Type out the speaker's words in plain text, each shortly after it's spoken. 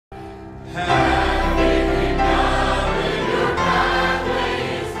It's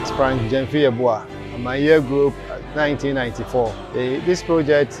Frank Gyamfi Yeboah. My year group, 1994. This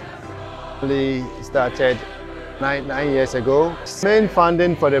project really started nine years ago. Main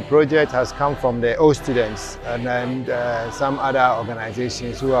funding for the project has come from the old students and some other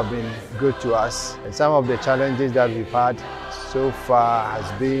organizations who have been good to us. And some of the challenges that we've had so far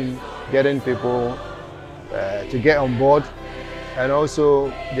has been getting people to get on board, and also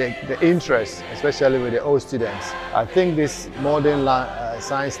the interest, especially with the old students. I think this modern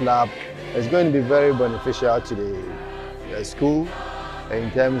science lab is going to be very beneficial to the school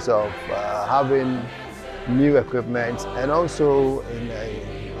in terms of having new equipment, and also in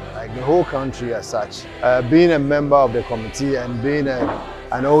like the whole country as such. Being a member of the committee and being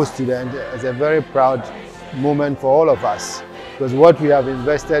an old student is a very proud moment for all of us, because what we have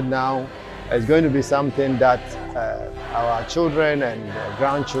invested now is going to be something that our children and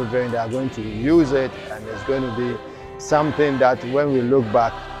grandchildren are going to use it, and it's going to be something that when we look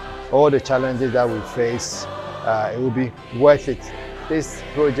back, all the challenges that we face, it will be worth it. This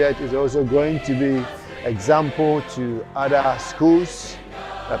project is also going to be example to other schools,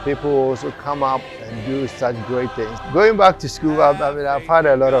 that people also come up and do such great things. Going back to school, I've had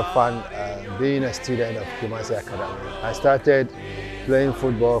a lot of fun being a student of Kumasi Academy. I started playing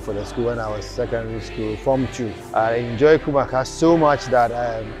football for the school when I was secondary school, Form 2. I enjoyed Kumaka so much that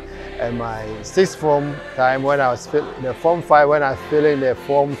in my sixth form time, when I was the Form 5, when I was filling the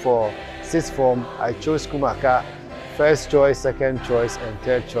form for sixth form, I chose Kumaka first choice, second choice, and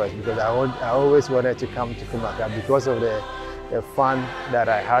third choice, because I always wanted to come to Kumaka because of the fun that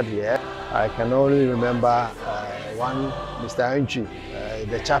I had here. I can only remember one Mr. Anchi,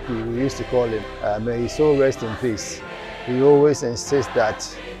 the chappie we used to call him. May he so rest in peace. He always insists that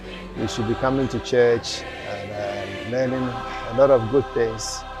we should be coming to church and learning a lot of good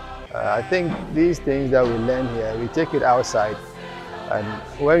things. I think these things that we learn here, we take it outside, and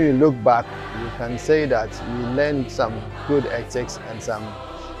when you look back, you can say that we learned some good ethics and some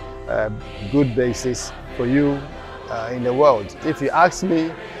good basis for you in the world. If you ask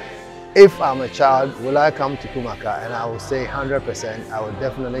me if I'm a child, will I come to Kumaka? And I will say 100%, I will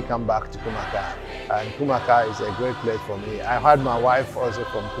definitely come back to Kumaka. And Kumaka is a great place for me. I've had my wife also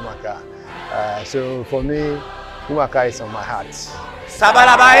from Kumaka. So for me, Kumaka is on my heart.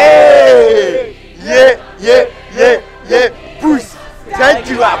 Sabalaba, yeah, push. Thank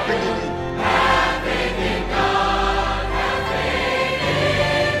you, Akunini.